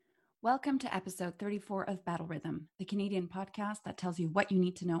Welcome to episode 34 of Battle Rhythm, the Canadian podcast that tells you what you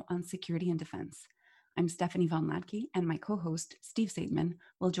need to know on security and defense. I'm Stephanie Von Latke, and my co-host, Steve Seidman,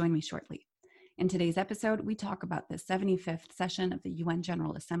 will join me shortly. In today's episode, we talk about the 75th session of the UN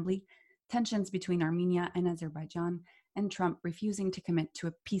General Assembly, tensions between Armenia and Azerbaijan, and Trump refusing to commit to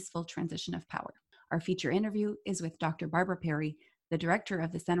a peaceful transition of power. Our feature interview is with Dr. Barbara Perry, the director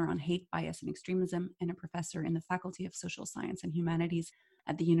of the Center on Hate, Bias, and Extremism, and a professor in the Faculty of Social Science and Humanities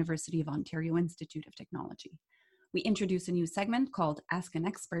at the University of Ontario Institute of Technology. We introduce a new segment called Ask an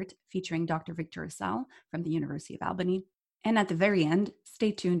Expert, featuring Dr. Victor Assal from the University of Albany. And at the very end,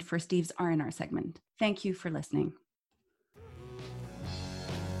 stay tuned for Steve's R&R segment. Thank you for listening.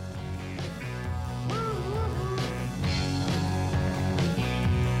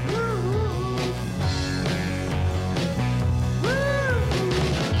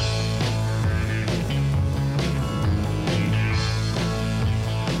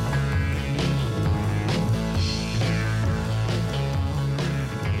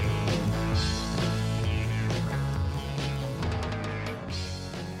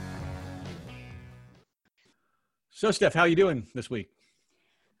 So, Steph, how are you doing this week?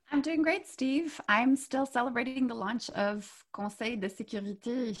 I'm doing great, Steve. I'm still celebrating the launch of Conseil de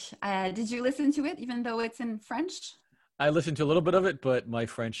Sécurité. Did you listen to it, even though it's in French? I listened to a little bit of it, but my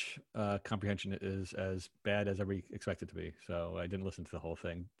French comprehension is as bad as I expected to be. So I didn't listen to the whole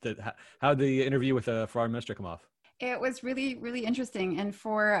thing. How did the interview with the foreign minister come off? It was really, really interesting. And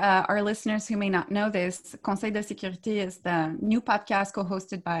for our listeners who may not know this, Conseil de Sécurité is the new podcast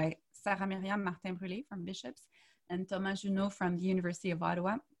co-hosted by Sarah Myriam Martin-Brûlé from Bishops and Thomas Junot from the University of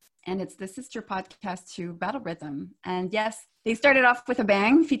Ottawa. And it's the sister podcast to Battle Rhythm. And yes, they started off with a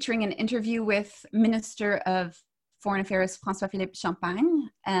bang, featuring an interview with Minister of Foreign Affairs, François-Philippe Champagne.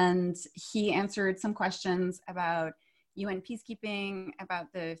 And he answered some questions about UN peacekeeping, about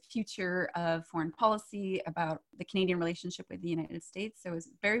the future of foreign policy, about the Canadian relationship with the United States. So it was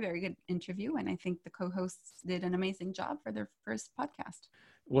a very, very good interview. And I think the co-hosts did an amazing job for their first podcast.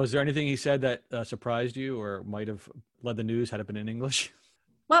 Was there anything he said that surprised you or might have led the news had it been in English?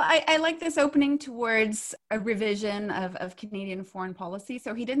 Well, I like this opening towards a revision of Canadian foreign policy.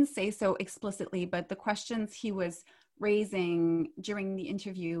 So he didn't say so explicitly, but the questions he was raising during the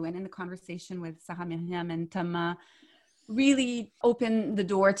interview and in the conversation with Sarah Myriam and Thomas really opened the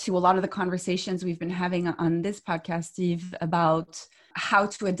door to a lot of the conversations we've been having on this podcast, Steve, about how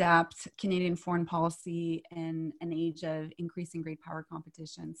to adapt Canadian foreign policy in an age of increasing great power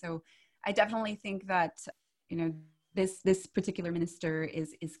competition. So I definitely think that, this particular minister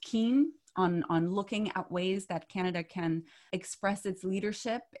is keen on looking at ways that Canada can express its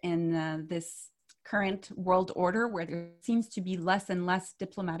leadership in this current world order where there seems to be less and less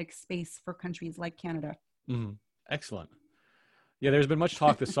diplomatic space for countries like Canada. Mm-hmm. Excellent. Yeah, there's been much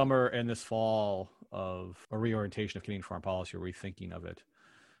talk this summer and this fall of a reorientation of Canadian foreign policy, or rethinking of it.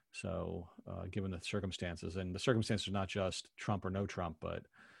 So given the circumstances, and the circumstances are not just Trump or no Trump, but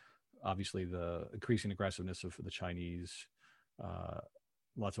obviously the increasing aggressiveness of the Chinese,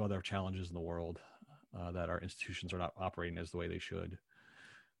 lots of other challenges in the world that our institutions are not operating as the way they should,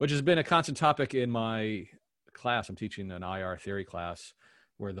 which has been a constant topic in my class. I'm teaching an IR theory class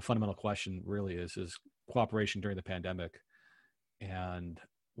where the fundamental question really is cooperation during the pandemic. And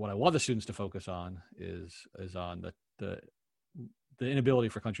what I want the students to focus on is on the inability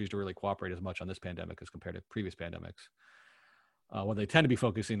for countries to really cooperate as much on this pandemic as compared to previous pandemics. What they tend to be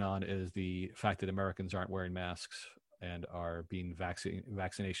focusing on is the fact that Americans aren't wearing masks and are being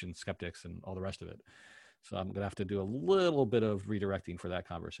vaccination skeptics and all the rest of it. So I'm going to have to do a little bit of redirecting for that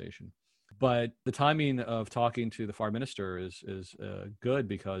conversation. But the timing of talking to the foreign minister is good,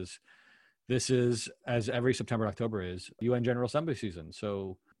 because this is, as every September, October is, UN General Assembly season.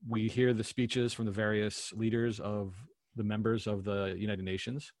 So we hear the speeches from the various leaders of the members of the United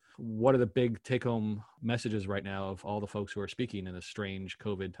Nations. What are the big take-home messages right now of all the folks who are speaking in a strange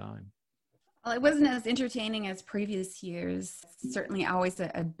COVID time? Well, it wasn't as entertaining as previous years. It's certainly always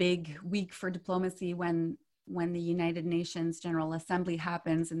a big week for diplomacy when the United Nations General Assembly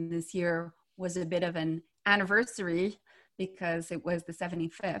happens. And this year was a bit of an anniversary because it was the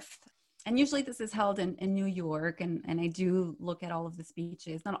 75th. And usually this is held in New York, and I do look at all of the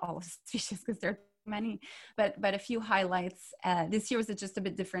speeches, not all of the speeches because there are many, but a few highlights. This year was just a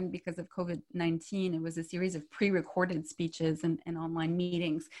bit different because of COVID-19. It was a series of pre-recorded speeches and online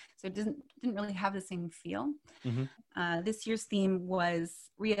meetings. So it didn't really have the same feel. Mm-hmm. This year's theme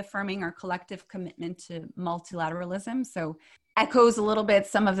was reaffirming our collective commitment to multilateralism. So echoes a little bit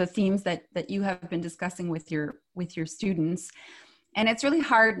some of the themes that you have been discussing with your students. And it's really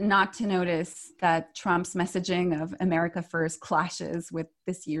hard not to notice that Trump's messaging of America First clashes with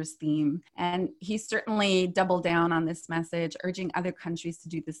this year's theme. And he certainly doubled down on this message, urging other countries to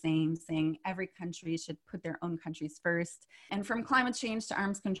do the same, saying every country should put their own countries first. And from climate change to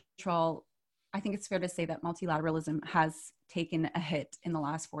arms control, I think it's fair to say that multilateralism has taken a hit in the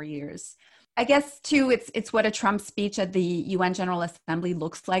last 4 years. I guess, too, it's what a Trump speech at the UN General Assembly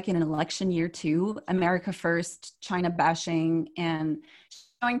looks like in an election year, too. America first, China bashing, and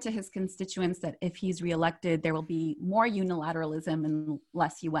showing to his constituents that if he's reelected, there will be more unilateralism and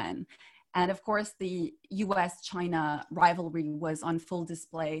less UN. And of course, the US-China rivalry was on full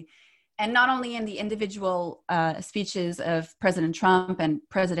display. And not only in the individual speeches of President Trump and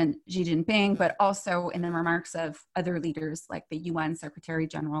President Xi Jinping, but also in the remarks of other leaders like the UN Secretary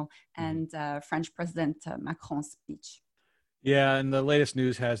General and French President Macron's speech. Yeah, and the latest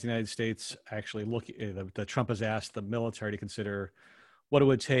news has the United States actually that Trump has asked the military to consider what it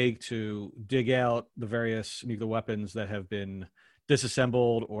would take to dig out the various nuclear weapons that have been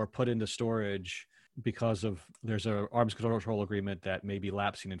disassembled or put into storage because of there's an arms control agreement that may be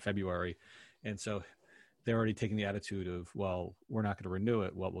lapsing in February. And so they're already taking the attitude of, well, we're not going to renew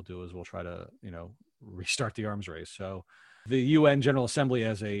it. What we'll do is we'll try to, restart the arms race. So the UN General Assembly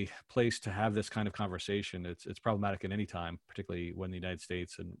as a place to have this kind of conversation, it's problematic at any time, particularly when the United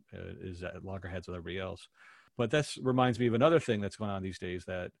States is at loggerheads with everybody else. But this reminds me of another thing that's going on these days,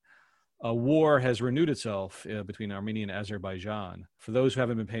 that a war has renewed itself between Armenia and Azerbaijan. For those who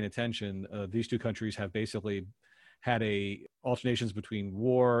haven't been paying attention, these two countries have basically had alternations between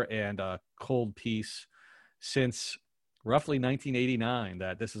war and cold peace since roughly 1989.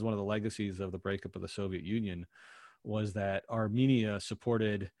 That this is one of the legacies of the breakup of the Soviet Union, was that Armenia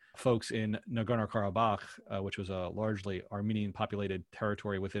supported folks in Nagorno-Karabakh, which was a largely Armenian-populated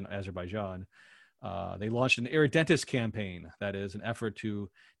territory within Azerbaijan. They launched an irredentist campaign, that is an effort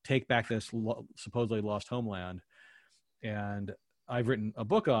to take back this supposedly lost homeland. And I've written a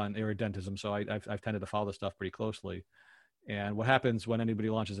book on irredentism, so I've tended to follow this stuff pretty closely. And what happens when anybody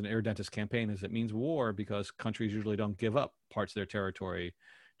launches an irredentist campaign is it means war, because countries usually don't give up parts of their territory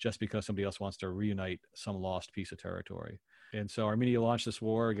just because somebody else wants to reunite some lost piece of territory. And so Armenia launched this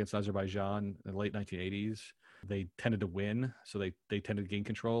war against Azerbaijan in the late 1980s. They tended to win, so they tended to gain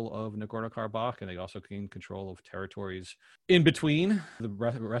control of Nagorno-Karabakh, and they also gained control of territories in between the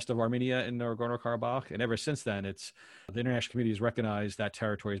rest of Armenia and Nagorno-Karabakh. And ever since then, the international community has recognized that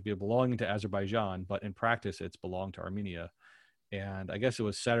territory as belonging to Azerbaijan, but in practice, it's belonged to Armenia. And I guess it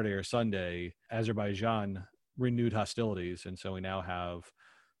was Saturday or Sunday, Azerbaijan renewed hostilities, and so we now have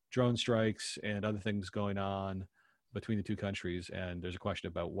drone strikes and other things going on between the two countries, and there's a question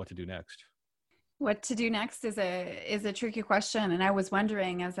about what to do next. What to do next is a tricky question. And I was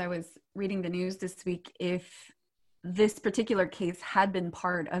wondering, as I was reading the news this week, if this particular case had been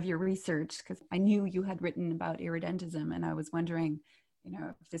part of your research, because I knew you had written about irredentism, and I was wondering,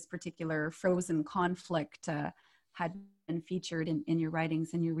 if this particular frozen conflict had been featured in your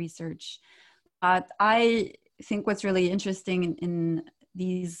writings and your research. I think what's really interesting in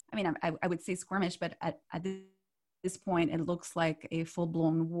these, I would say skirmish, but at this point, it looks like a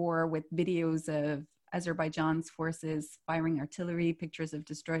full-blown war with videos of Azerbaijan's forces firing artillery, pictures of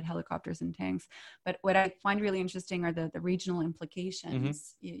destroyed helicopters and tanks. But what I find really interesting are the regional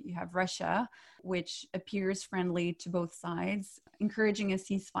implications. Mm-hmm. You have Russia, which appears friendly to both sides, encouraging a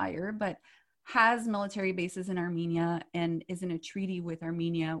ceasefire, but has military bases in Armenia and is in a treaty with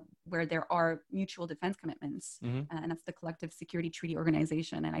Armenia where there are mutual defense commitments. Mm-hmm. And that's the Collective Security Treaty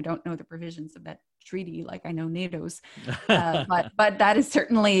Organization. And I don't know the provisions of that treaty like I know NATO's, but that is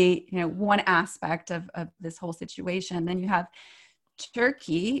certainly one aspect of this whole situation. Then you have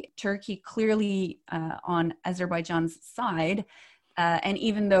Turkey clearly on Azerbaijan's side. And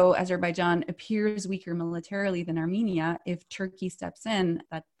even though Azerbaijan appears weaker militarily than Armenia, if Turkey steps in,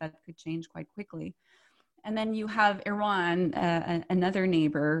 that could change quite quickly. And then you have Iran, another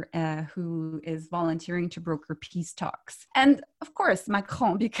neighbor who is volunteering to broker peace talks. And of course,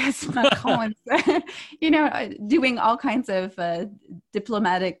 Macron, because Macron is, doing all kinds of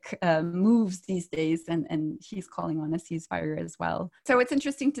diplomatic moves these days, and he's calling on a ceasefire as well. So it's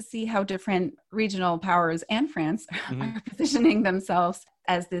interesting to see how different regional powers and France mm-hmm. are positioning themselves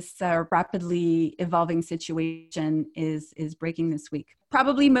as this rapidly evolving situation is breaking this week.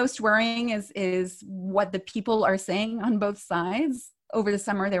 Probably most worrying is what the people are saying on both sides. Over the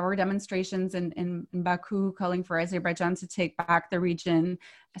summer, there were demonstrations in Baku calling for Azerbaijan to take back the region.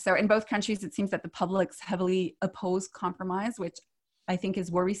 So in both countries, it seems that the publics heavily oppose compromise, which I think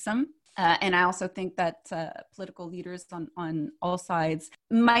is worrisome. And I also think that political leaders on all sides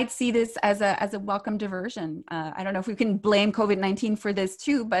might see this as a welcome diversion. I don't know if we can blame COVID-19 for this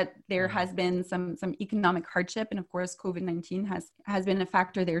too, but there has been some economic hardship, and of course, COVID-19 has been a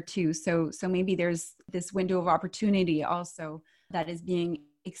factor there too. So maybe there's this window of opportunity also that is being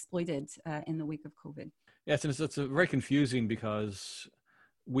exploited in the wake of COVID. Yes, and it's very confusing because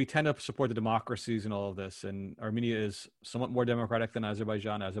we tend to support the democracies in all of this, and Armenia is somewhat more democratic than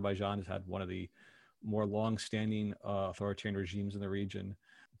Azerbaijan. Azerbaijan has had one of the more long-standing authoritarian regimes in the region,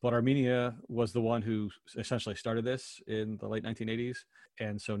 but Armenia was the one who essentially started this in the late 1980s,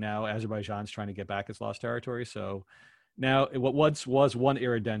 and so now Azerbaijan's trying to get back its lost territory. So now what once was one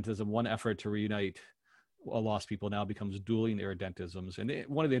irredentism, one effort to reunite a lost people, now becomes dueling irredentisms. And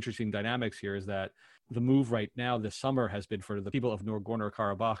one of the interesting dynamics here is that the move right now this summer has been for the people of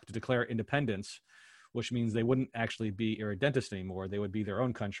Nagorno-Karabakh to declare independence, which means they wouldn't actually be irredentist anymore. They would be their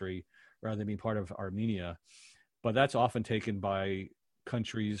own country rather than being part of Armenia. But that's often taken by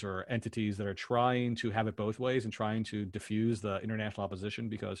countries or entities that are trying to have it both ways and trying to diffuse the international opposition,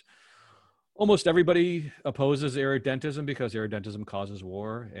 because almost everybody opposes irredentism because irredentism causes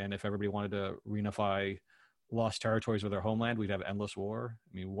war. And if everybody wanted to reunify lost territories with their homeland, we'd have endless war.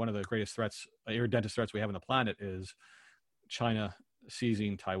 I mean, one of the greatest threats, irredentist threats we have on the planet is China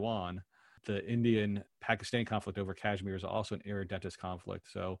seizing Taiwan. The Indian-Pakistan conflict over Kashmir is also an irredentist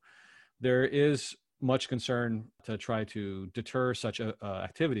conflict. So there is much concern to try to deter such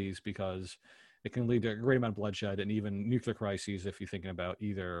activities, because it can lead to a great amount of bloodshed and even nuclear crises if you're thinking about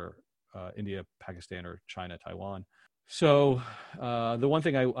either India, Pakistan, or China, Taiwan. So the one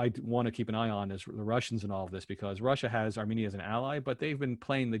thing I want to keep an eye on is the Russians in all of this, because Russia has Armenia as an ally, but they've been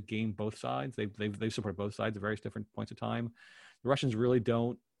playing the game both sides. They've supported both sides at various different points of time. The Russians really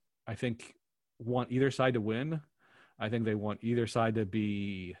don't, I think, want either side to win. I think they want either side to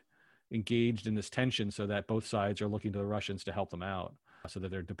be engaged in this tension so that both sides are looking to the Russians to help them out, so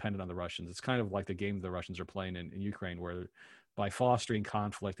that they're dependent on the Russians. It's kind of like the game the Russians are playing in Ukraine, where by fostering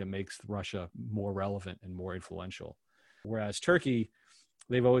conflict, it makes Russia more relevant and more influential. Whereas Turkey,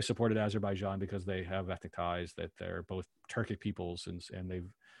 they've always supported Azerbaijan because they have ethnic ties, that they're both Turkic peoples,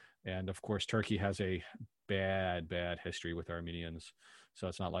 and of course Turkey has a bad history with Armenians, so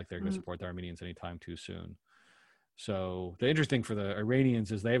it's not like they're going to support the Armenians anytime too soon. So the interesting for the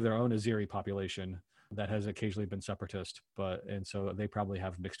Iranians is they have their own Azeri population that has occasionally been separatist, and so they probably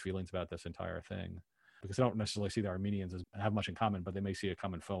have mixed feelings about this entire thing, because I don't necessarily see the Armenians have much in common, but they may see a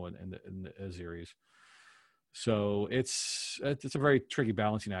common foe in the Azeris. So it's a very tricky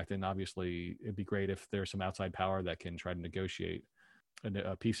balancing act, and obviously it'd be great if there's some outside power that can try to negotiate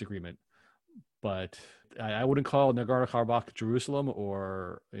a peace agreement. But I wouldn't call Nagorno-Karabakh Jerusalem,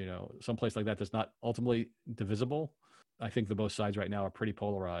 or someplace like that that's not ultimately divisible. I think the both sides right now are pretty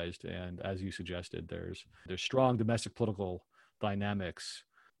polarized, and as you suggested, there's strong domestic political dynamics,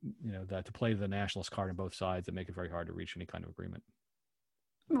 that to play the nationalist card on both sides, that make it very hard to reach any kind of agreement.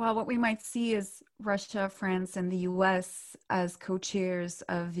 Well, what we might see is Russia, France, and the US as co-chairs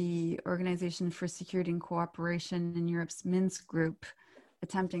of the Organization for Security and Cooperation in Europe's Minsk group,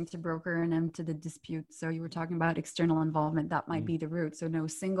 attempting to broker an end to the dispute. So you were talking about external involvement. That might be the route. So no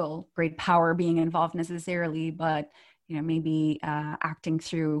single great power being involved necessarily, but maybe acting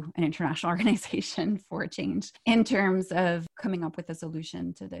through an international organization for a change in terms of coming up with a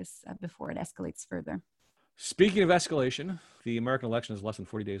solution to this before it escalates further. Speaking of escalation, the American election is less than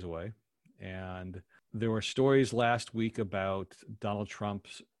 40 days away. And there were stories last week about Donald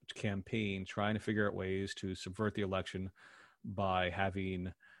Trump's campaign trying to figure out ways to subvert the election by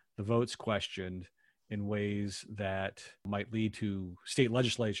having the votes questioned in ways that might lead to state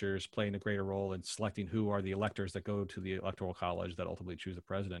legislatures playing a greater role in selecting who are the electors that go to the electoral college that ultimately choose the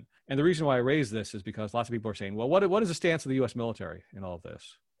president. And the reason why I raise this is because lots of people are saying, well, what is the stance of the U.S. military in all of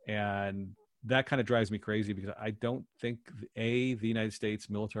this? And that kind of drives me crazy, because I don't think, the United States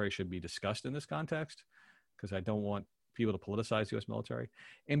military should be discussed in this context, because I don't want people to politicize the U.S. military.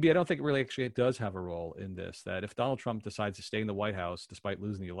 And B, I don't think it really actually does have a role in this, that if Donald Trump decides to stay in the White House despite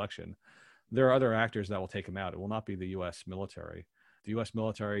losing the election, there are other actors that will take him out. It will not be the U.S. military. The U.S.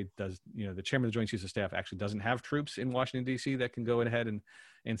 military does, the chairman of the Joint Chiefs of Staff actually doesn't have troops in Washington, D.C. that can go ahead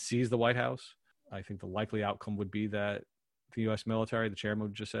and seize the White House. I think the likely outcome would be that the U.S. military, the chairman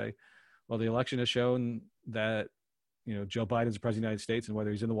would just say, well, the election has shown that, Joe Biden's the president of the United States, and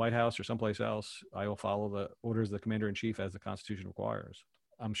whether he's in the White House or someplace else, I will follow the orders of the commander-in-chief as the Constitution requires.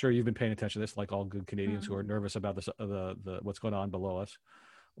 I'm sure you've been paying attention to this, like all good Canadians who are nervous about this, the what's going on below us.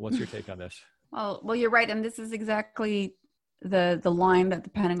 What's your take on this? Well, you're right. And this is exactly the line that the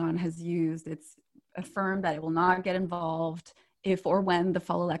Pentagon has used. It's affirmed that it will not get involved if or when the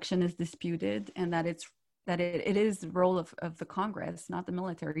fall election is disputed, and that it is the role of the Congress, not the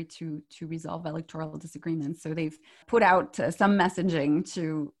military, to resolve electoral disagreements. So they've put out some messaging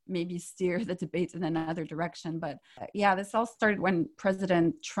to maybe steer the debate in another direction. But yeah, this all started when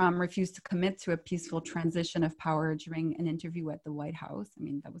President Trump refused to commit to a peaceful transition of power during an interview at the White House. I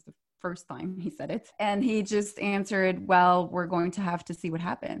mean, that was the first time he said it. And he just answered, well, we're going to have to see what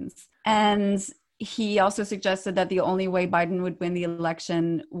happens. And he also suggested that the only way Biden would win the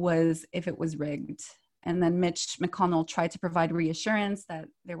election was if it was rigged. And then Mitch McConnell tried to provide reassurance that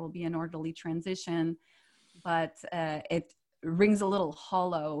there will be an orderly transition, but it rings a little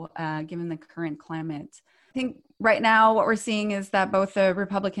hollow given the current climate. I think right now what we're seeing is that both the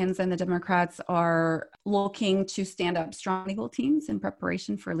Republicans and the Democrats are looking to stand up strong legal teams in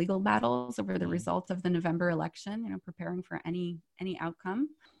preparation for legal battles over the results of the November election, preparing for any outcome.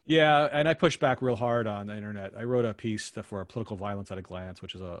 Yeah, and I pushed back real hard on the internet. I wrote a piece for Political Violence at a Glance,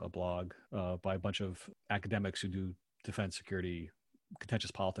 which is a blog by a bunch of academics who do defense, security,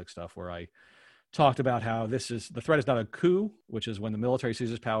 contentious politics stuff, where I talked about how the threat is not a coup, which is when the military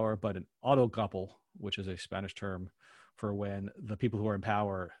seizes power, but an autogolpe, which is a Spanish term for when the people who are in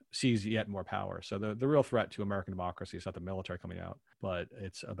power seize yet more power. So the real threat to American democracy is not the military coming out, but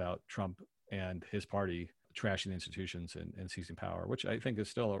it's about Trump and his party trashing the institutions and seizing power, which I think is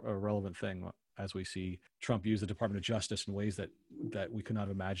still a relevant thing as we see Trump use the Department of Justice in ways that we could not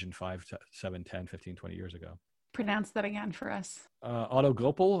have imagined 5, 7, 10, 15, 20 years ago. Pronounce that again for us.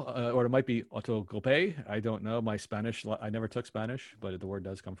 Autogolpe, or it might be autogolpe. I don't know. My Spanish, I never took Spanish, but the word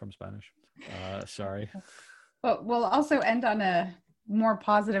does come from Spanish. Sorry. But we'll also end on a more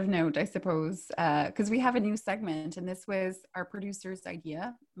positive note, I suppose, because we have a new segment, and this was our producer's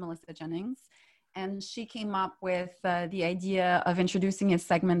idea, Melissa Jennings. And she came up with the idea of introducing a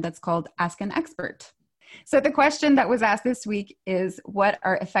segment that's called Ask an Expert. So the question that was asked this week is, what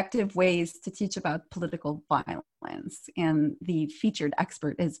are effective ways to teach about political violence? And the featured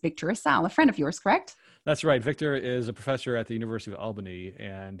expert is Victor Assal, a friend of yours, correct? That's right. Victor is a professor at the University of Albany,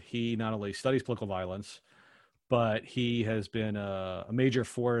 and he not only studies political violence, but he has been a major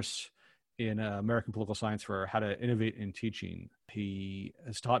force in American political science for how to innovate in teaching. He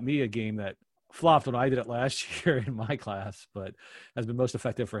has taught me a game that flopped when I did it last year in my class, but has been most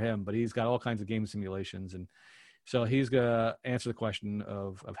effective for him. But he's got all kinds of game simulations. And so he's going to answer the question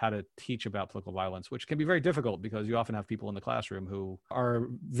of how to teach about political violence, which can be very difficult because you often have people in the classroom who are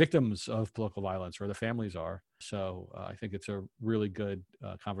victims of political violence, or the families are. So I think it's a really good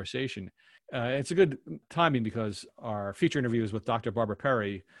conversation. It's a good timing because our feature interview is with Dr. Barbara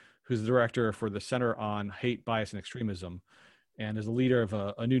Perry, who's the director for the Center on Hate, Bias, and Extremism, and is the leader of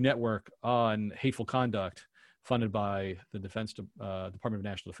a new network on hateful conduct funded by the Department of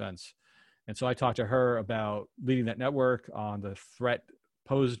National Defense. And so I talked to her about leading that network on the threat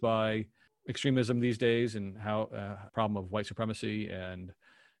posed by extremism these days and how problem of white supremacy and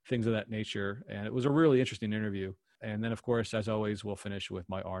things of that nature. And it was a really interesting interview. And then, of course, as always, we'll finish with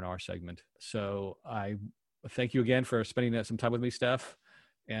my R&R segment. So I thank you again for spending some time with me, Steph.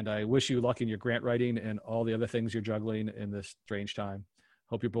 And I wish you luck in your grant writing and all the other things you're juggling in this strange time.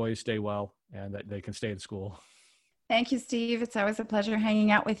 Hope your boys stay well and that they can stay in school. Thank you, Steve. It's always a pleasure hanging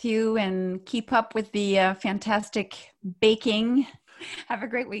out with you, and keep up with the fantastic baking. Have a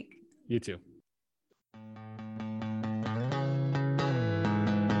great week. You too.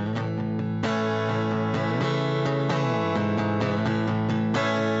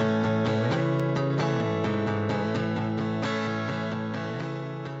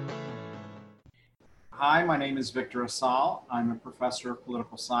 Hi, my name is Victor Assal. I'm a professor of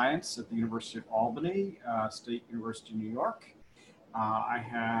political science at the University of Albany, State University of New York. I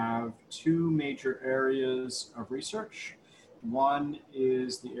have two major areas of research. One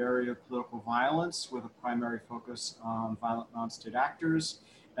is the area of political violence with a primary focus on violent non-state actors.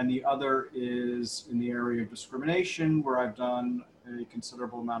 And the other is in the area of discrimination, where I've done a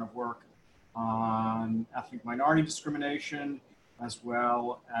considerable amount of work on ethnic minority discrimination, as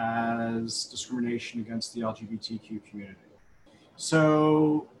well as discrimination against the LGBTQ community.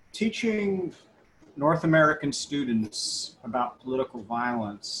 So teaching North American students about political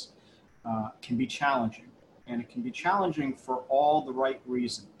violence can be challenging. And it can be challenging for all the right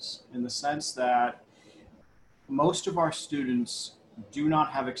reasons, in the sense that most of our students do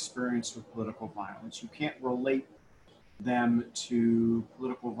not have experience with political violence. You can't relate them to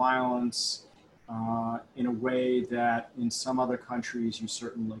political violence in a way that in some other countries you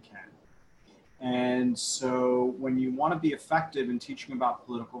certainly can. And so when you want to be effective in teaching about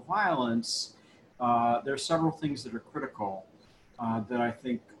political violence, there are several things that are critical that I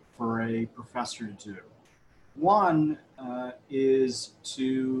think for a professor to do. One is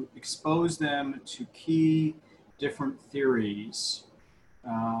to expose them to key different theories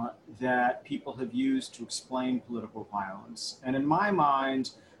that people have used to explain political violence. And in my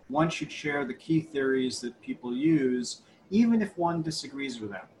mind, one should share the key theories that people use, even if one disagrees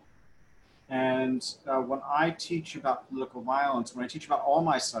with them. And when I teach about political violence, when I teach about all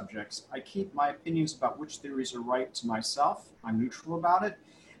my subjects, I keep my opinions about which theories are right to myself. I'm neutral about it.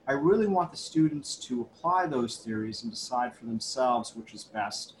 I really want the students to apply those theories and decide for themselves which is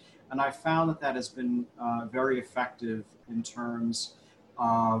best. And I found that that has been very effective in terms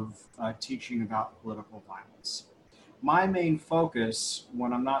of teaching about political violence. My main focus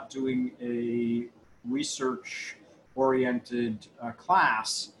when I'm not doing a research-oriented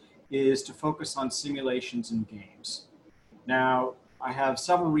class is to focus on simulations and games. Now, I have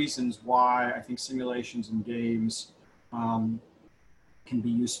several reasons why I think simulations and games can be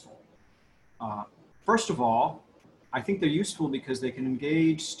useful. First of all, I think they're useful because they can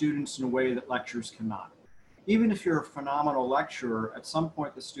engage students in a way that lectures cannot. Even if you're a phenomenal lecturer, at some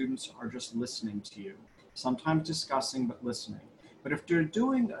point the students are just listening to you, sometimes discussing, but listening. But if they're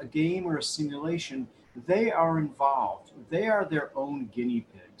doing a game or a simulation, they are involved. They are their own guinea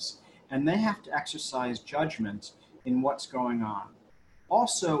pigs, and they have to exercise judgment in what's going on.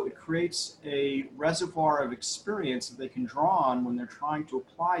 Also, it creates a reservoir of experience that they can draw on when they're trying to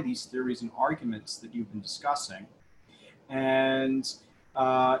apply these theories and arguments that you've been discussing. And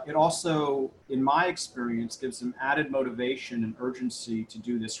it also, in my experience, gives them added motivation and urgency to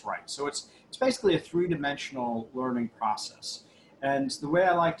do this right. So it's basically a three-dimensional learning process. And the way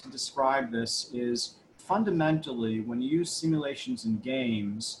I like to describe this is fundamentally, when you use simulations and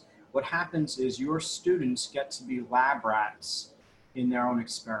games, what happens is your students get to be lab rats in their own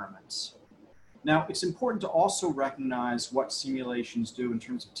experiments. Now, it's important to also recognize what simulations do in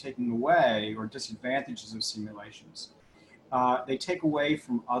terms of taking away or disadvantages of simulations. They take away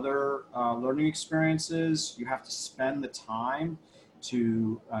from other learning experiences. You have to spend the time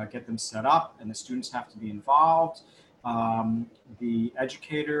to get them set up, and the students have to be involved. The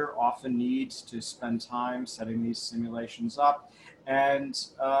educator often needs to spend time setting these simulations up, and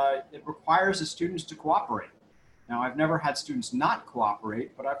it requires the students to cooperate. Now, I've never had students not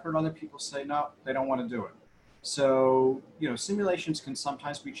cooperate, but I've heard other people say, no, they don't want to do it. So, you know, simulations can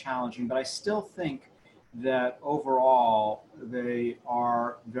sometimes be challenging, but I still think that overall they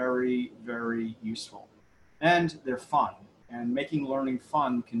are very, very useful. And they're fun. And making learning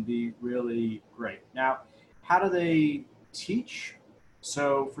fun can be really great. Now, how do they teach?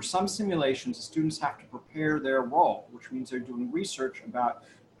 So for some simulations, the students have to prepare their role, which means they're doing research about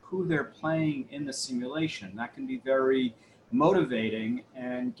who they're playing in the simulation. That can be very motivating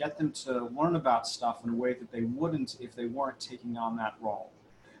and get them to learn about stuff in a way that they wouldn't if they weren't taking on that role.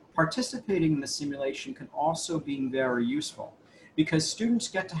 Participating in the simulation can also be very useful because students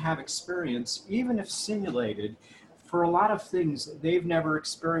get to have experience, even if simulated, for a lot of things that they've never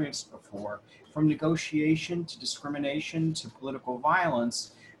experienced before. From negotiation to discrimination to political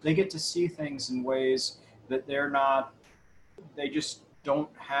violence, they get to see things in ways that they just don't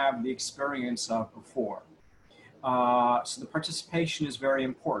have the experience of before. So the participation is very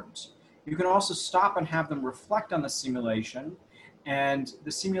important. You can also stop and have them reflect on the simulation, and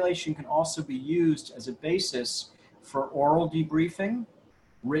the simulation can also be used as a basis for oral debriefing,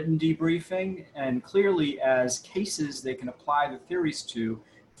 written debriefing, and clearly as cases they can apply the theories to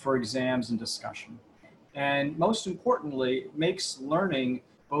for exams and discussion. And most importantly, it makes learning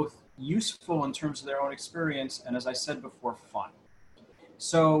both useful in terms of their own experience and, as I said before, fun.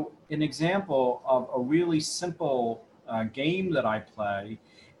 So an example of a really simple game that I play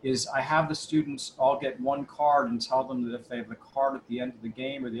is I have the students all get one card and tell them that if they have the card at the end of the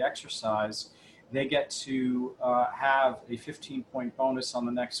game or the exercise, they get to have a 15-point bonus on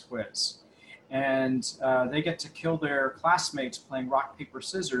the next quiz. And they get to kill their classmates playing rock, paper,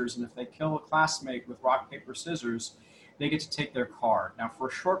 scissors. And if they kill a classmate with rock, paper, scissors, they get to take their card. Now, for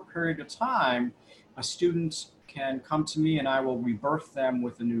a short period of time, a student can come to me and I will rebirth them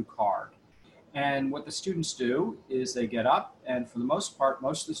with a new card. And what the students do is they get up, and for the most part,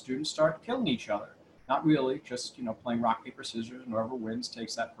 most of the students start killing each other. Not really, just playing rock, paper, scissors, and whoever wins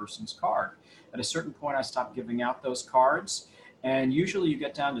takes that person's card. At a certain point, I stop giving out those cards, and usually you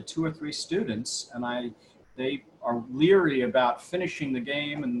get down to 2 or 3 students, and they are leery about finishing the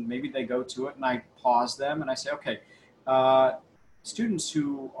game, and maybe they go to it, and I pause them, and I say, okay, students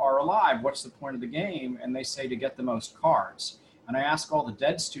who are alive, what's the point of the game? And they say to get the most cards. And I ask all the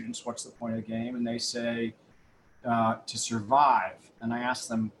dead students, what's the point of the game? And they say, to survive. And I ask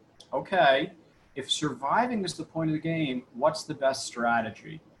them, okay, if surviving is the point of the game, what's the best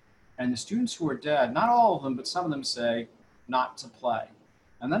strategy? And the students who are dead, not all of them, but some of them say, not to play.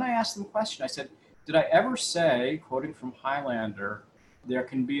 And then I asked them a question. I said, did I ever say, quoting from Highlander, there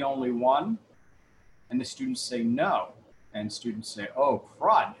can be only one? And the students say no. And students say, oh,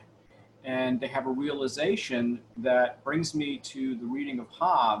 crud. And they have a realization that brings me to the reading of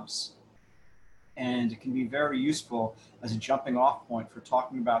Hobbes, and it can be very useful as a jumping off point for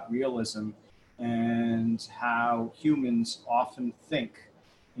talking about realism and how humans often think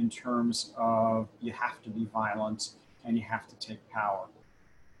in terms of you have to be violent and you have to take power.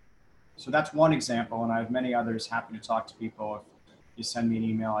 So that's one example, and I have many others. Happy to talk to people. If you send me an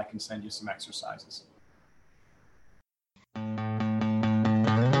email, I can send you some exercises.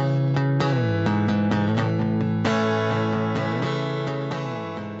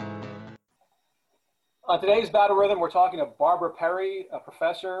 On today's Battle Rhythm, we're talking to Barbara Perry, a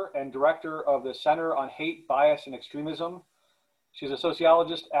professor and director of the Center on Hate, Bias, and Extremism. She's a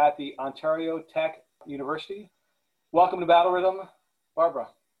sociologist at the Ontario Tech University. Welcome to Battle Rhythm, Barbara.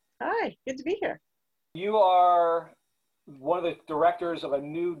 Hi, good to be here. You are one of the directors of a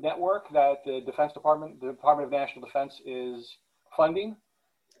new network that the Department of National Defense is funding.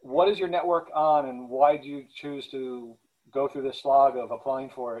 What is your network on, and why do you choose to go through this slog of applying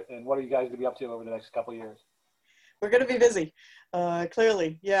for it, and what are you guys going to be up to over the next couple of years? We're going to be busy,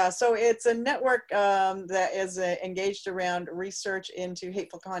 clearly. Yeah, so it's a network that is engaged around research into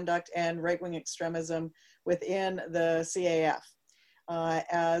hateful conduct and right-wing extremism within the CAF.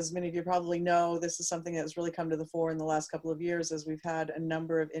 As many of you probably know, this is something that's really come to the fore in the last couple of years as we've had a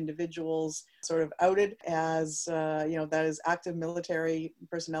number of individuals sort of outed as, that is active military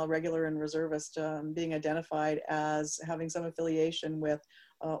personnel, regular and reservist, being identified as having some affiliation with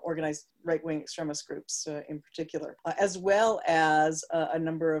organized right-wing extremist groups in particular, as well as a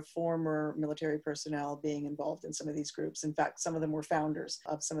number of former military personnel being involved in some of these groups. In fact, some of them were founders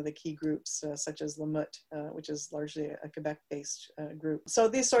of some of the key groups, such as LeMut, which is largely a Quebec-based group. So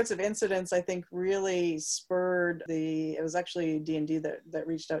these sorts of incidents, I think, really spurred it was actually D&D that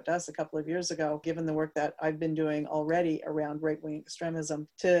reached out to us a couple of years ago, given the work that I've been doing already around right-wing extremism,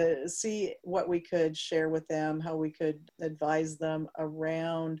 to see what we could share with them, how we could advise them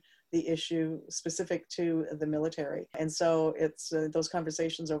around the issue specific to the military. And so it's those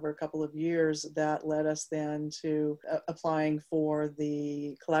conversations over a couple of years that led us then to applying for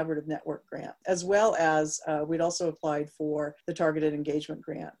the collaborative network grant, as well as we'd also applied for the targeted engagement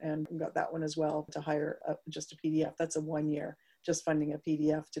grant and got that one as well, to hire just a PDF. That's a 1 year, just funding a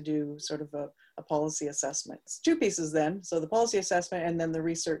PDF to do sort of a policy assessment. It's two pieces then. So the policy assessment and then the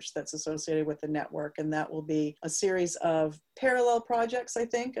research that's associated with the network. And that will be a series of parallel projects, I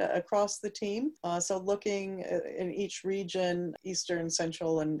think, across the team. So looking in each region, Eastern,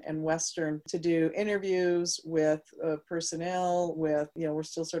 Central, and Western, to do interviews with personnel, with, we're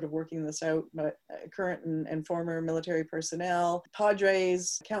still sort of working this out, but current and former military personnel,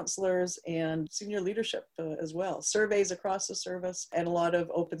 cadres, counselors, and senior leadership as well. Surveys across the service and a lot of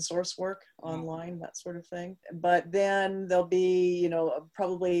open source work online, that sort of thing. But then there'll be,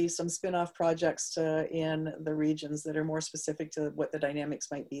 probably some spin-off projects in the regions that are more specific to what the dynamics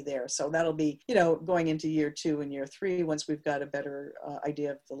might be there. So that'll be, going into year 2 and year 3 once we've got a better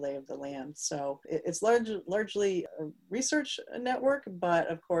idea of the lay of the land. So it's largely a research network, but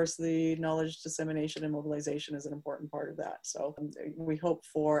of course the knowledge dissemination and mobilization is an important part of that. So we hope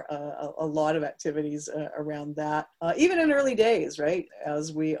for a lot of activities around that, even in early days, right?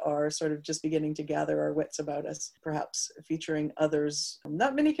 As we are sort of just beginning to gather our wits about us, perhaps featuring others,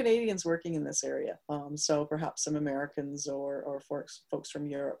 not many Canadians working in this area. So perhaps some Americans or folks from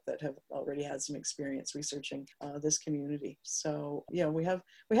Europe that have already had some experience researching this community. So we have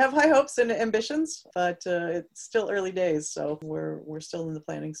high hopes and ambitions, but it's still early days. So we're still in the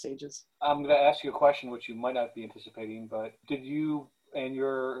planning stages. I'm going to ask you a question which you might not be anticipating, but did you and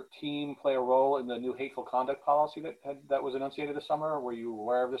your team play a role in the new hateful conduct policy that was enunciated this summer? Were you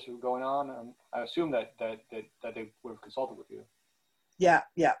aware of this was going on? I assume that they would have consulted with you. Yeah,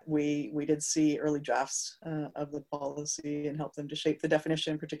 we did see early drafts of the policy and help them to shape the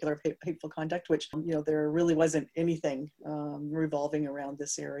definition in particular of hateful conduct, which, there really wasn't anything revolving around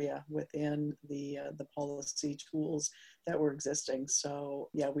this area within the policy tools that were existing. So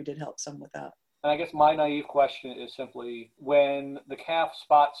yeah, we did help some with that. And I guess my naive question is simply, when the CAF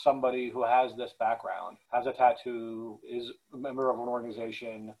spots somebody who has this background, has a tattoo, is a member of an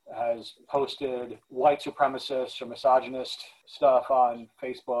organization, has posted white supremacist or misogynist stuff on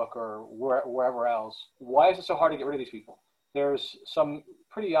Facebook or wherever else, why is it so hard to get rid of these people? There's some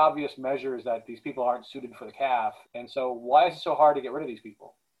pretty obvious measures that these people aren't suited for the CAF. And so why is it so hard to get rid of these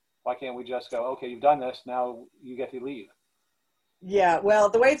people? Why can't we just go, okay, you've done this, now you get to leave? Yeah, well,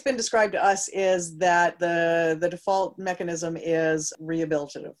 the way it's been described to us is that the default mechanism is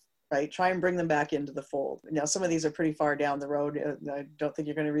rehabilitative, right? Try and bring them back into the fold. Now, some of these are pretty far down the road. I don't think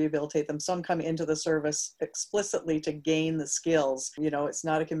you're going to rehabilitate them. Some come into the service explicitly to gain the skills. You know, it's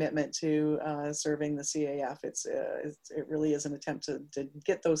not a commitment to serving the CAF. It really is an attempt to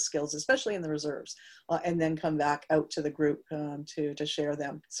get those skills, especially in the reserves, and then come back out to the group to share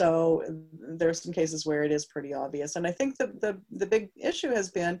them. So there's some cases where it is pretty obvious. And I think the big issue has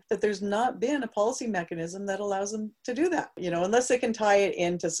been that there's not been a policy mechanism that allows them to do that, you know, unless they can tie it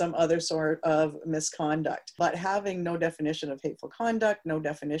into some other sort of misconduct. But having no definition of hateful conduct, no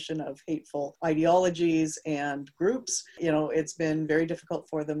definition of hateful ideologies and groups, you know, it's been very difficult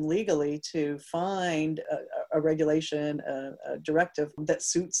for them legally to find a regulation, a directive that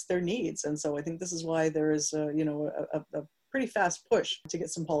suits their needs. And so I think this is why there is, a pretty fast push to get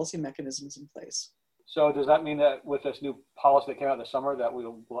some policy mechanisms in place. So does that mean that with this new policy that came out this summer that we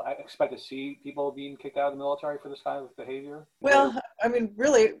will expect to see people being kicked out of the military for this kind of behavior? Well, I mean,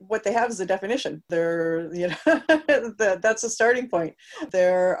 really what they have is a definition. They're, you know, that's a starting point.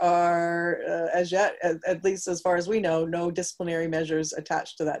 There are, as yet, at least as far as we know, no disciplinary measures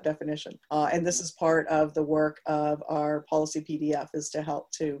attached to that definition. And this is part of the work of our policy PDF, is to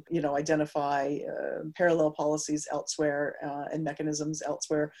help to, you know, identify parallel policies elsewhere and mechanisms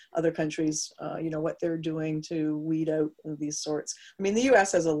elsewhere, other countries, you know, what they're doing to weed out these sorts. I mean, the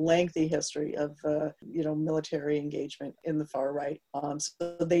U.S. has a lengthy history of, you know, military engagement in the far right.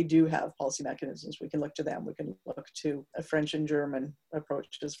 So they do have policy mechanisms. We can look to them. We can look to a French and German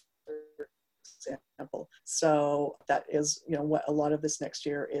approaches, for example. So that is, you know, what a lot of this next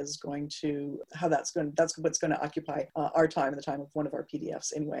year is going to, that's what's going to occupy our time, the time of one of our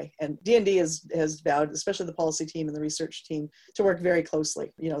PDFs anyway. And D&D has vowed, especially the policy team and the research team, to work very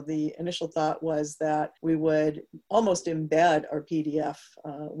closely. You know, the initial thought was that we would almost embed our PDF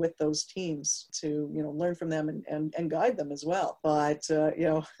with those teams to, you know, learn from them and guide them as well. But, you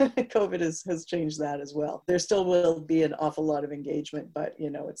know, COVID has changed that as well. There still will be an awful lot of engagement, but, you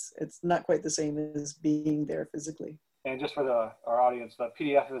know, it's not quite the same as being there physically. And just for our audience, the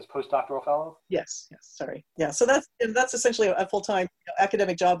PDF is postdoctoral fellow? Yes, sorry. Yeah, so that's essentially a full-time, you know,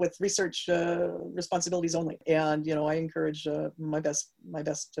 academic job with research responsibilities only. And, you know, I encourage my best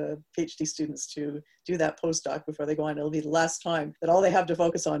PhD students to do that postdoc before they go on. It'll be the last time that all they have to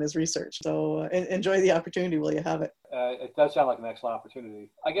focus on is research. So enjoy the opportunity while you have it. It does sound like an excellent opportunity.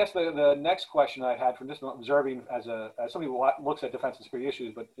 I guess the next question I had from just observing as somebody who looks at defense and security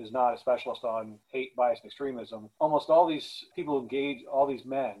issues but is not a specialist on hate, bias, and extremism, almost all these people who engage, all these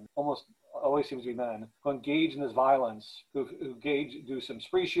men, almost always seems to be men, who engage in this violence, who do some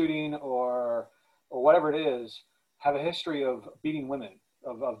spree shooting or whatever it is, have a history of beating women,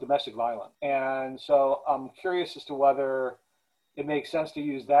 of domestic violence. And so I'm curious as to whether it makes sense to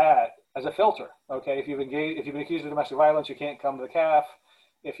use that as a filter. Okay, if you've been accused of domestic violence, you can't come to the CAF.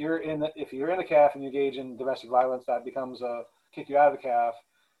 If you're in the CAF and you engage in domestic violence, that becomes kick you out of the CAF,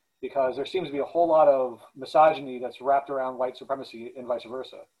 because there seems to be a whole lot of misogyny that's wrapped around white supremacy and vice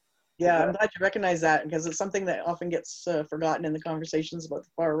versa. Yeah, I'm glad you recognize that, because it's something that often gets forgotten in the conversations about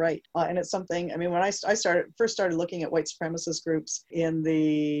the far right. And it's something, I mean, when I first started looking at white supremacist groups in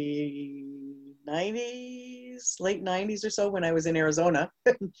the 90s, late 90s or so, when I was in Arizona,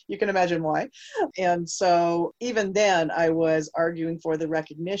 you can imagine why. And so even then I was arguing for the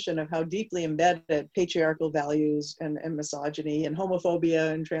recognition of how deeply embedded patriarchal values and misogyny and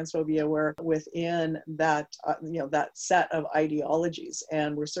homophobia and transphobia were within that, that set of ideologies.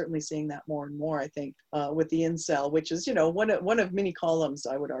 And we're certainly seeing that more and more, I think, with the incel, which is, you know, one of many columns,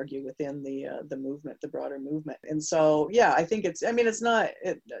 I would argue, within the movement, the broader movement. And so, yeah, I think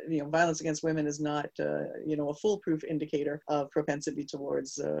violence against women is not, a foolproof indicator of propensity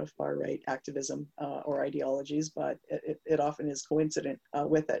towards far right activism or ideologies, but it often is coincident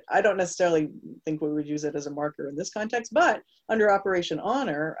with it. I don't necessarily think we would use it as a marker in this context, but under Operation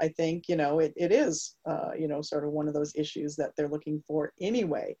Honor, I think, it is, sort of one of those issues that they're looking for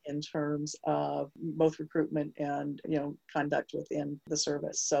anyway, in terms of both recruitment and, conduct within the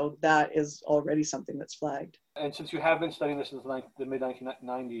service. So that is already something that's flagged. And since you have been studying this since the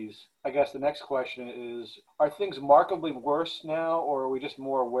mid-1990s, I guess the next question is, are things markedly worse now, or are we just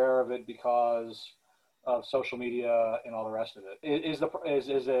more aware of it because of social media and all the rest of it? Is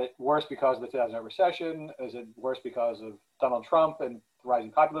it worse because of the 2008 recession? Is it worse because of Donald Trump and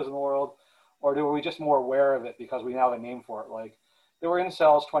rising populism in the world? Or are we just more aware of it because we now have a name for it? Like, there were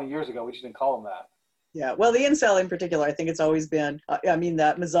incels 20 years ago, we just didn't call them that. Yeah, well, the incel in particular, I think it's always been, I mean,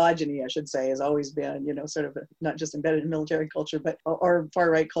 that misogyny, I should say, has always been, you know, sort of not just embedded in military culture, but, or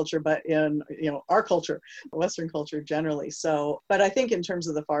far-right culture, but in, you know, our culture, Western culture generally. So, but I think in terms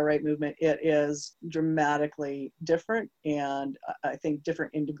of the far-right movement, it is dramatically different, and I think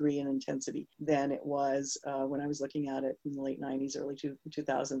different in degree and intensity than it was when I was looking at it in the late 90s, early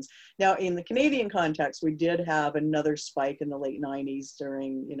 2000s. Now, in the Canadian context, we did have another spike in the late 90s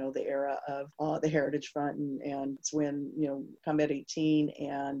during, you know, the era of the Heritage Front, and it's when, you know, Combat 18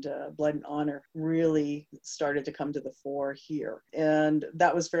 and Blood and Honor really started to come to the fore here. And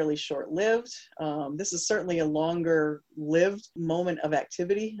that was fairly short-lived. This is certainly a longer-lived moment of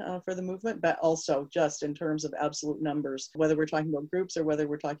activity for the movement, but also just in terms of absolute numbers, whether we're talking about groups or whether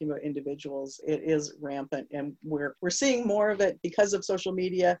we're talking about individuals, it is rampant. And we're seeing more of it because of social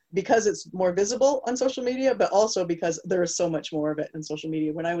media, because it's more visible on social media, but also because there is so much more of it in social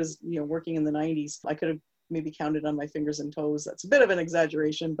media. When I was, you know, working in the 90s, I could have maybe counted on my fingers and toes. That's a bit of an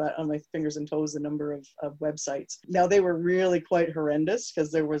exaggeration, but on my fingers and toes, the number of websites. Now, they were really quite horrendous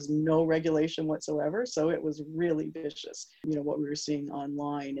because there was no regulation whatsoever. So it was really vicious, you know, what we were seeing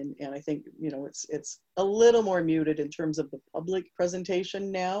online. And I think, you know, it's a little more muted in terms of the public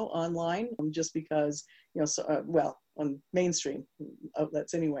presentation now online, just because, you know, so, well, on mainstream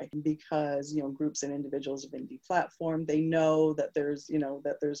outlets anyway, because, you know, groups and individuals have been deplatformed. They know that there's, you know,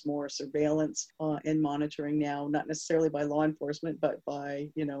 that there's more surveillance and monitoring now, not necessarily by law enforcement, but by,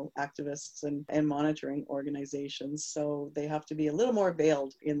 you know, activists and monitoring organizations. So they have to be a little more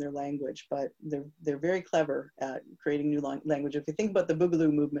veiled in their language, but they're very clever at creating new language. If you think about the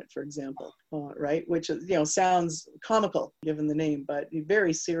Boogaloo movement, for example, right, which, you know, sounds comical given the name, but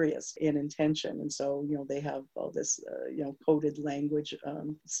very serious in intention. And so, you know, they have all this you know, coded language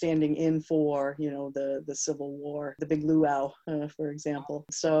standing in for, you know, the Civil War, the Big Luau, for example.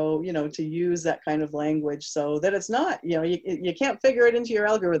 So, you know, to use that kind of language so that it's not, you know, you can't figure it into your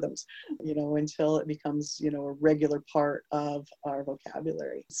algorithms, you know, until it becomes, you know, a regular part of our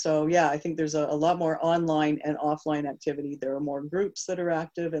vocabulary. So, yeah, I think there's a lot more online and offline activity. There are more groups that are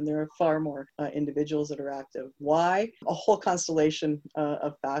active, and there are far more individuals that are active. Why? A whole constellation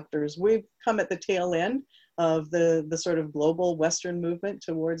of factors. We've come at the tail end of the sort of global Western movement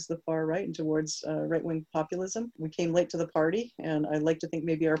towards the far right and towards right-wing populism. We came late to the party, and I'd like to think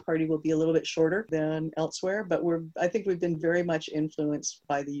maybe our party will be a little bit shorter than elsewhere, but I think we've been very much influenced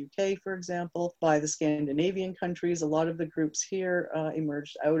by the UK, for example, by the Scandinavian countries. A lot of the groups here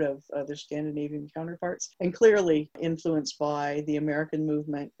emerged out of their Scandinavian counterparts, and clearly influenced by the American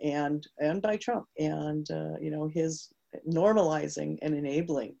movement and by Trump and, you know, his normalizing and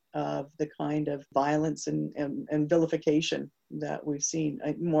enabling of the kind of violence and vilification that we've seen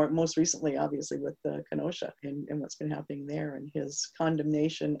most recently, obviously, with Kenosha and what's been happening there, and his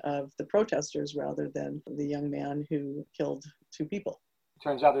condemnation of the protesters rather than the young man who killed 2 people.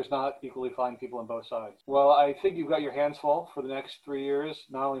 Turns out there's not equally fine people on both sides. Well, I think you've got your hands full for the next 3 years,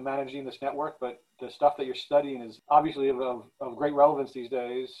 not only managing this network, but the stuff that you're studying is obviously of great relevance these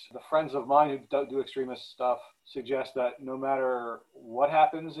days. The friends of mine who don't do extremist stuff suggest that no matter what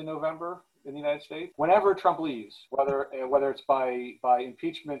happens in November in the United States, whenever Trump leaves, whether it's by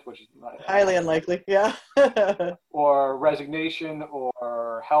impeachment, which is highly unlikely, yeah, or resignation,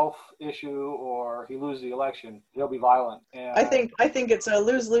 or health issue, or he loses the election, he'll be violent. And I think it's a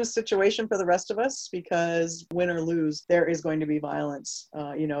lose-lose situation for the rest of us, because win or lose, there is going to be violence.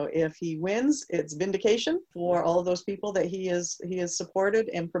 You know, if he wins, it's vindication for all of those people that he has supported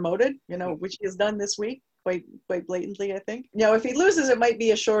and promoted, you know, which he has done this week. Quite blatantly, I think. You know, if he loses, it might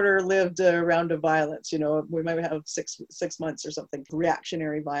be a shorter-lived round of violence. You know, we might have six months or something,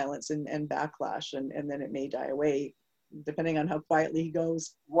 reactionary violence and backlash, and then it may die away, depending on how quietly he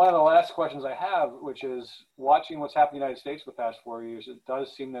goes. One of the last questions I have, which is watching what's happened in the United States for the past 4 years, it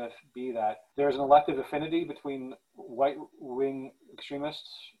does seem to be that there's an elective affinity between right-wing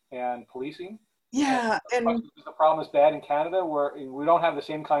extremists and policing. Yeah, and the problem is bad in Canada, where we don't have the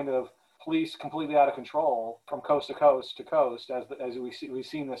same kind of police completely out of control from coast to coast as we've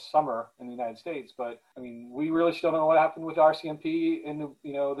seen this summer in the United States. But I mean, we really still don't know what happened with RCMP in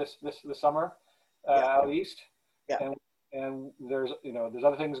this summer out east. Yeah. And there's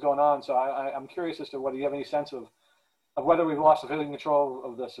other things going on. So I'm curious as to whether you have any sense of whether we've lost the control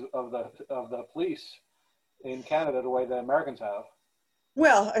of the police in Canada the way the Americans have.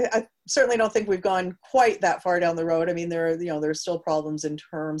 Well, certainly don't think we've gone quite that far down the road. I mean, there's still problems in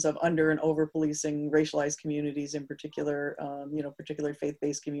terms of under and over policing racialized communities in particular, particular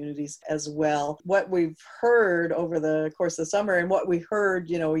faith-based communities as well. What we've heard over the course of the summer and what we heard,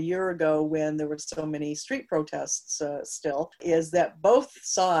 a year ago when there were so many street protests still, is that both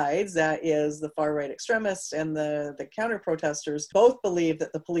sides, that is the far-right extremists and the counter-protesters, both believe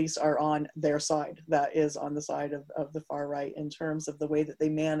that the police are on their side, that is on the side of the far-right in terms of the way that they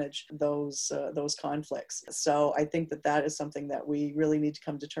manage those conflicts. So I think that is something that we really need to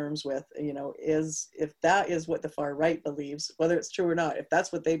come to terms with, is if that is what the far right believes, whether it's true or not, if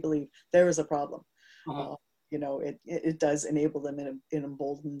that's what they believe, there is a problem. Uh-huh. It does enable them and it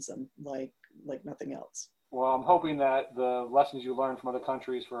emboldens them like nothing else. Well, I'm hoping that the lessons you learned from other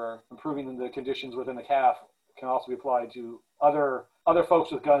countries for improving the conditions within the CAF can also be applied to other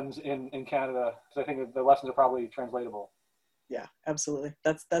folks with guns in Canada, because I think that the lessons are probably translatable. Yeah, absolutely.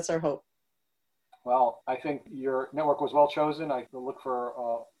 That's our hope. Well, I think your network was well chosen. I look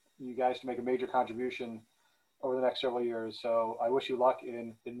for you guys to make a major contribution over the next several years. So I wish you luck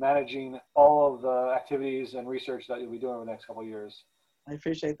in managing all of the activities and research that you'll be doing over the next couple of years. I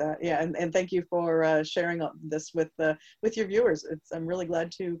appreciate that. Yeah, and thank you for sharing this with your viewers. I'm really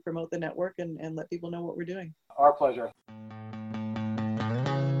glad to promote the network and let people know what we're doing. Our pleasure.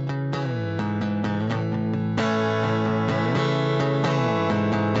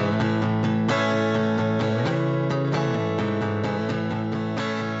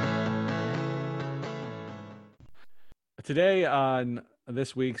 Today on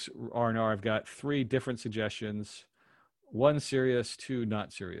this week's R&R, I've got 3 different suggestions, 1 serious, 2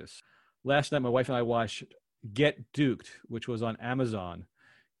 not serious. Last night, my wife and I watched Get Duked, which was on Amazon.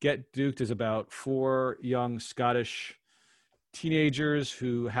 Get Duked is about 4 young Scottish teenagers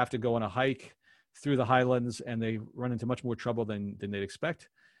who have to go on a hike through the Highlands, and they run into much more trouble than they'd expect.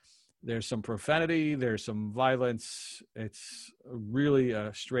 There's some profanity, there's some violence. It's really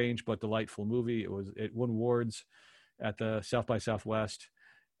a strange but delightful movie. It won awards at the South by Southwest,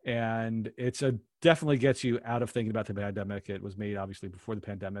 and definitely gets you out of thinking about the pandemic. It was made obviously before the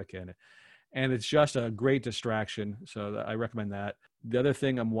pandemic, and it's just a great distraction. So I recommend that. The other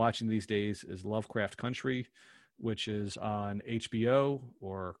thing I'm watching these days is Lovecraft Country, which is on HBO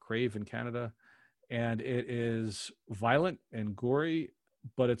or Crave in Canada, and it is violent and gory,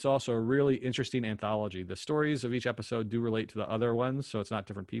 but it's also a really interesting anthology. The stories of each episode do relate to the other ones, so it's not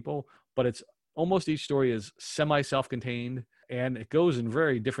different people, but it's almost each story is semi-self-contained, and it goes in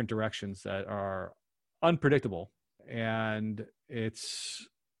very different directions that are unpredictable. And it's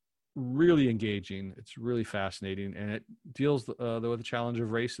really engaging. It's really fascinating. And it deals with the challenge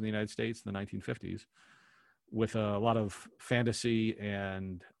of race in the United States in the 1950s with a lot of fantasy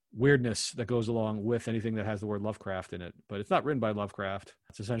and weirdness that goes along with anything that has the word Lovecraft in it. But it's not written by Lovecraft.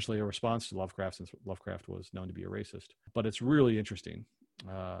 It's essentially a response to Lovecraft, since Lovecraft was known to be a racist. But it's really interesting.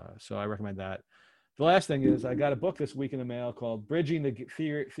 So I recommend that. The last thing is I got a book this week in the mail called Bridging the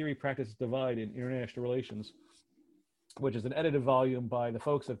Theory Practice Divide in International Relations, which is an edited volume by the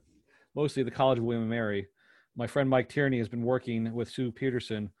folks at mostly the College of William and Mary. My friend Mike Tierney has been working with Sue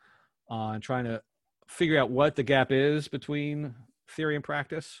Peterson on trying to figure out what the gap is between theory and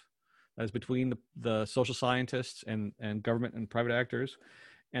practice, that is between the social scientists and government and private actors.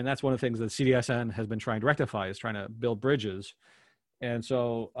 And that's one of the things that CDSN has been trying to rectify, is trying to build bridges. And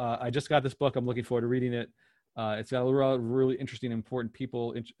so I just got this book. I'm looking forward to reading it. It's got a lot of really interesting, important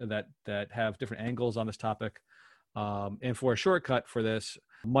people that have different angles on this topic. And for a shortcut for this,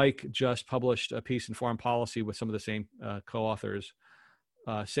 Mike just published a piece in Foreign Policy with some of the same co-authors,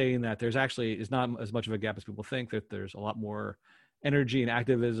 saying that there's actually is not as much of a gap as people think, that there's a lot more energy and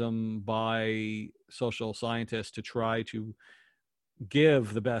activism by social scientists to try to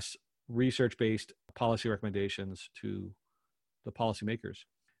give the best research-based policy recommendations to the policymakers.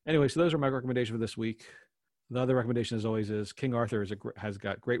 Anyway, so those are my recommendations for this week. The other recommendation, as always, is King Arthur has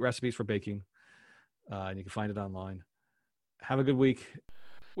got great recipes for baking, and you can find it online. Have a good week.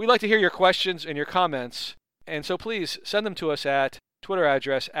 We'd like to hear your questions and your comments, and so please send them to us at Twitter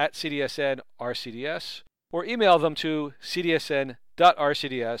address @CDSNRCDS, or email them to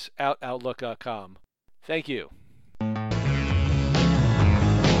cdsn.rcds@outlook.com. Thank you.